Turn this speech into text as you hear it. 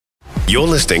You're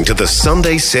listening to the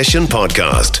Sunday Session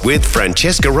podcast with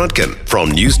Francesca Rudkin from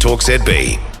News Talk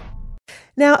ZB.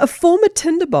 Now, a former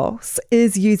Tinder boss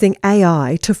is using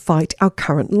AI to fight our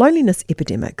current loneliness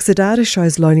epidemic. So data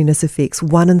shows loneliness affects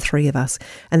 1 in 3 of us,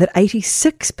 and that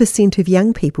 86% of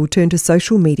young people turn to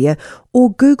social media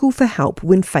or Google for help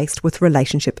when faced with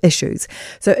relationship issues.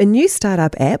 So a new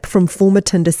startup app from former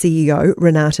Tinder CEO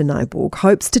Renate Nyborg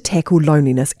hopes to tackle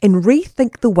loneliness and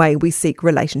rethink the way we seek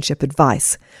relationship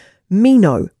advice.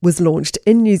 Mino was launched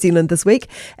in New Zealand this week,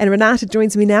 and Renate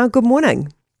joins me now. Good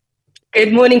morning.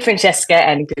 Good morning, Francesca,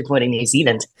 and good morning, New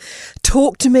Zealand.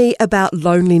 Talk to me about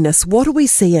loneliness. What are we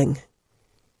seeing?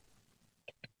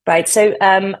 Right. So,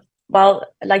 well,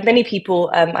 like many people,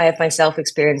 I have myself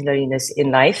experienced loneliness in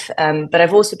life, but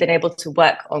I've also been able to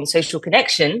work on social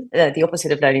connection, the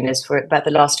opposite of loneliness, for about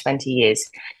the last 20 years.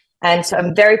 And so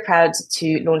I'm very proud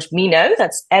to launch Mino,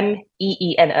 that's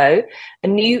MEENO, a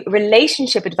new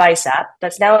relationship advice app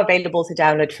that's now available to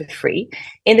download for free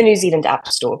in the New Zealand App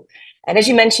Store. And as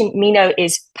you mentioned, Mino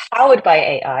is powered by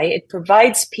AI. It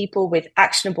provides people with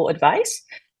actionable advice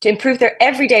to improve their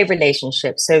everyday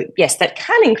relationships. So yes, that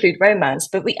can include romance,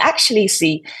 but we actually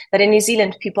see that in New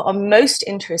Zealand, people are most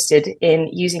interested in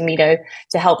using Mino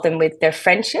to help them with their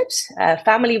friendships,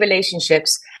 family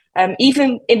relationships,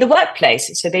 even in the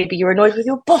workplace. So maybe you're annoyed with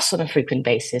your boss on a frequent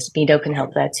basis. Mino can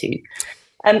help there too.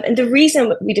 And the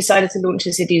reason we decided to launch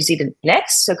this in New Zealand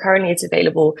next, so currently it's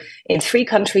available in 3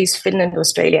 countries, Finland,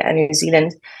 Australia, and New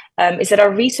Zealand, is that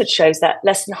our research shows that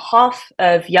less than half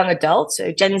of young adults,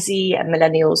 so Gen Z and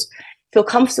millennials, feel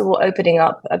comfortable opening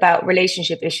up about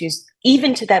relationship issues,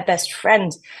 even to their best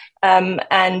friend.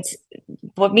 And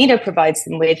what Mino provides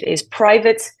them with is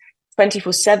private,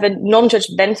 24/7,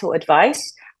 non-judgmental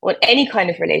advice on any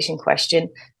kind of relation question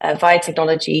via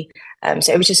technology.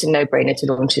 So it was just a no-brainer to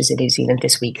launch this in New Zealand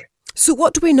this week. So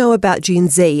what do we know about Gen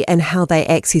Z and how they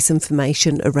access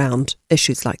information around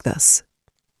issues like this?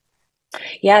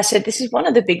 Yeah, so this is one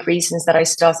of the big reasons that I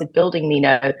started building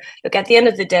Mino. Look, at the end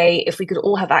of the day, if we could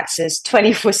all have access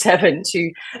 24/7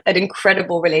 to an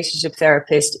incredible relationship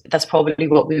therapist, that's probably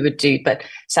what we would do. But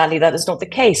sadly, that is not the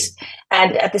case.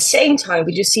 And at the same time,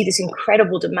 we just see this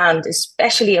incredible demand,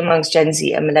 especially amongst Gen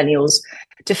Z and millennials,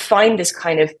 to find this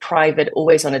kind of private,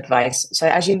 always-on advice. So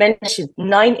as you mentioned,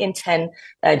 9 in 10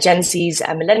 Gen Zs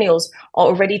and millennials are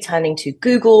already turning to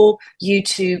Google,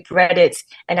 YouTube, Reddit,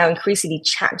 and now increasingly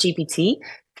ChatGPT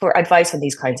for advice on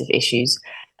these kinds of issues.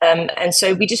 And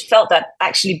so we just felt that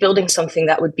actually building something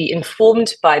that would be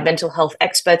informed by mental health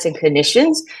experts and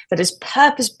clinicians, that is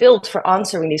purpose-built for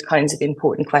answering these kinds of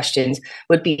important questions,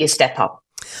 would be a step up.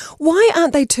 Why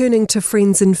aren't they turning to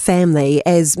friends and family,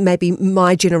 as maybe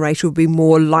my generation would be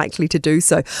more likely to do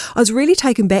so? I was really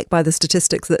taken back by the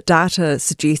statistics that data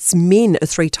suggests men are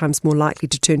 3 times more likely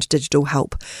to turn to digital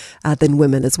help than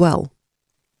women as well.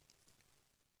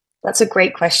 That's a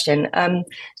great question.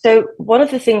 So one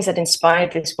of the things that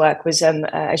inspired this work was,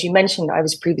 as you mentioned, I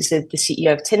was previously the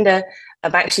CEO of Tinder.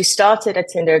 I've actually started at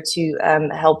Tinder to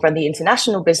help run the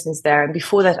international business there. And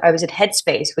before that, I was at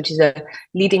Headspace, which is a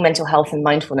leading mental health and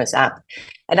mindfulness app.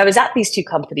 And I was at these 2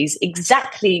 companies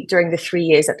exactly during the 3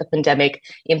 years that the pandemic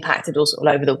impacted us all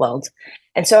over the world.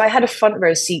 And so I had a front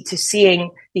row seat to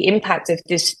seeing the impact of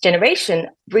this generation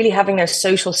really having their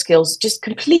social skills just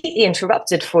completely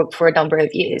interrupted for a number of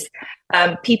years.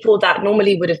 People that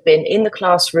normally would have been in the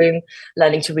classroom,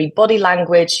 learning to read body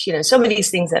language, some of these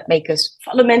things that make us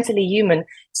fundamentally human,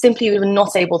 simply were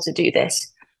not able to do this.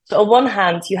 So on one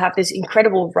hand, you have this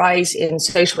incredible rise in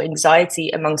social anxiety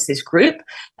amongst this group.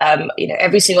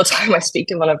 Every single time I speak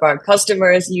to one of our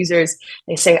customers, users,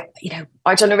 they say,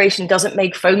 our generation doesn't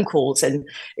make phone calls and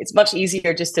it's much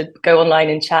easier just to go online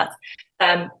and chat.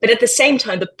 But at the same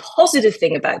time, the positive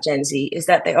thing about Gen Z is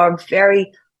that they are very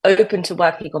open to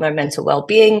working on their mental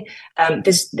well-being.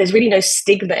 There's really no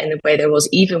stigma in the way there was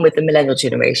even with the millennial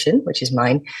generation, which is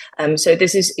mine. So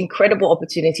there's this incredible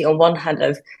opportunity on one hand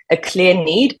of a clear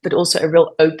need, but also a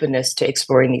real openness to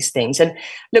exploring these things. And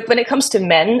look, when it comes to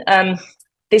men,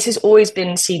 this has always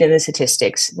been seen in the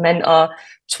statistics. Women are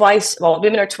twice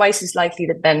as likely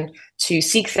than men to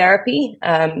seek therapy.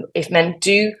 If men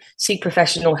do seek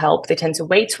professional help, they tend to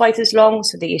wait twice as long,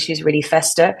 so the issues really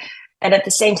fester. And at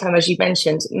the same time, as you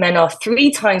mentioned, men are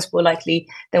 3 times more likely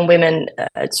than women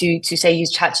to say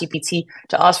use ChatGPT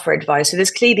to ask for advice. So there's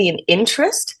clearly an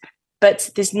interest, but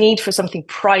this need for something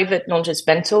private,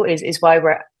 non-judgmental is why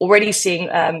we're already seeing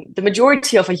the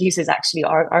majority of our users actually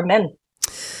are men.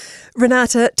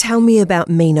 Renate, tell me about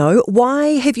Mino.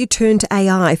 Why have you turned to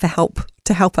AI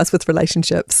to help us with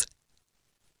relationships?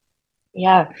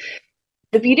 Yeah,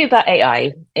 the beauty about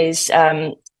AI is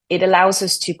it allows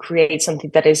us to create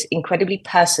something that is incredibly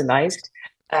personalized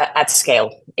at scale.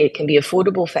 It can be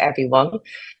affordable for everyone.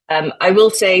 I will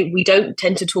say we don't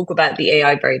tend to talk about the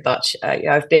AI very much.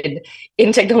 I've been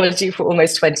in technology for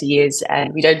almost 20 years,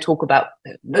 and we don't talk about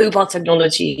mobile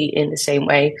technology in the same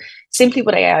way. Simply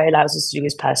what AI allows us to do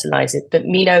is personalize it. But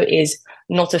Mino is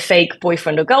not a fake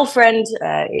boyfriend or girlfriend.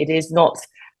 It is not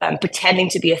pretending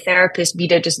to be a therapist.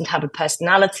 Mino doesn't have a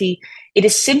personality. It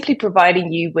is simply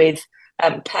providing you with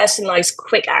personalized,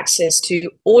 quick access to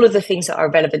all of the things that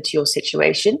are relevant to your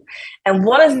situation. And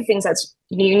one of the things that's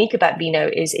unique about Mino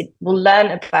is it will learn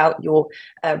about your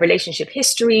relationship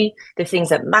history, the things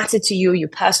that matter to you, your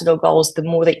personal goals, the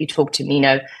more that you talk to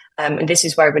Mino. And this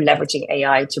is why we're leveraging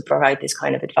AI to provide this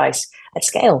kind of advice at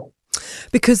scale.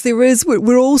 Because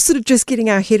we're all sort of just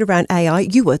getting our head around AI.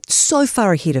 You are so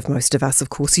far ahead of most of us, of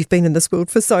course. You've been in this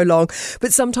world for so long.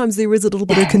 But sometimes there is a little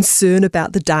bit of concern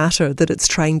about the data that it's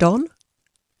trained on.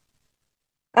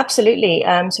 Absolutely.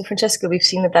 So, Francesca, we've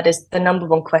seen that is the number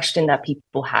one question that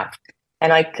people have.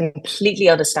 And I completely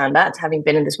understand that, having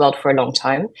been in this world for a long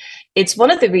time. It's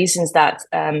one of the reasons that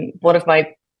one of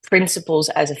my principles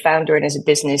as a founder and as a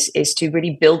business is to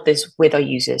really build this with our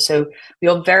users. So we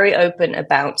are very open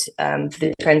about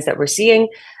the trends that we're seeing.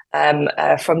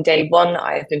 From day one,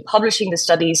 I've been publishing the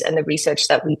studies and the research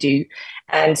that we do.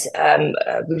 And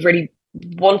we really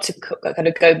want to kind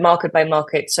of go market by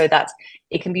market so that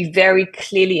it can be very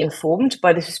clearly informed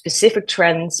by the specific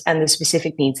trends and the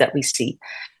specific needs that we see.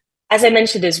 As I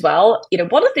mentioned as well,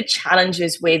 one of the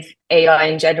challenges with AI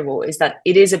in general is that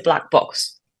it is a black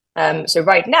box. So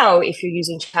right now, if you're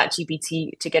using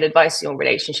ChatGPT to get advice on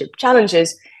relationship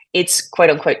challenges, it's quote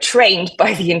unquote trained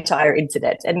by the entire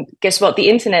internet. And guess what? The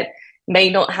internet may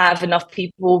not have enough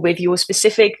people with your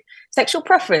specific sexual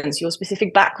preference, your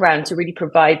specific background to really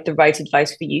provide the right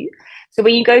advice for you. So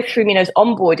when you go through Mino's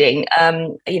onboarding,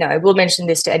 I will mention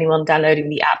this to anyone downloading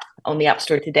the app on the App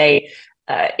Store today.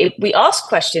 We ask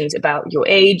questions about your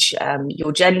age,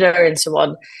 your gender, and so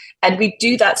on. And we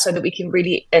do that so that we can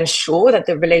really ensure that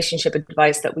the relationship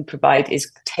advice that we provide is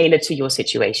tailored to your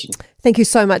situation. Thank you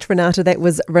so much, Renate. That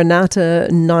was Renate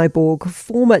Nyborg,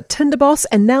 former Tinder boss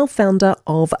and now founder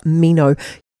of Mino.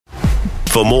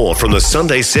 For more from the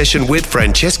Sunday Session with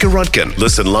Francesca Rodkin,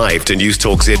 listen live to News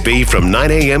Talk ZB from 9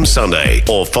 a.m. Sunday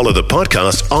or follow the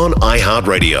podcast on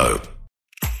iHeartRadio.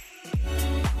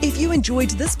 If you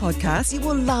enjoyed this podcast, you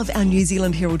will love our New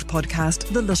Zealand Herald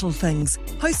podcast, The Little Things,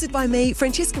 hosted by me,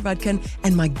 Francesca Rodkin,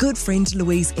 and my good friend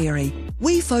Louise Airy.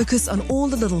 We focus on all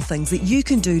the little things that you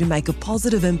can do to make a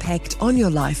positive impact on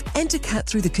your life and to cut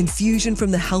through the confusion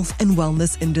from the health and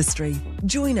wellness industry.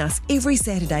 Join us every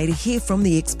Saturday to hear from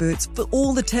the experts for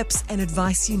all the tips and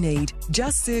advice you need.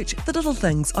 Just search The Little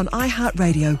Things on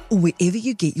iHeartRadio or wherever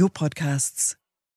you get your podcasts.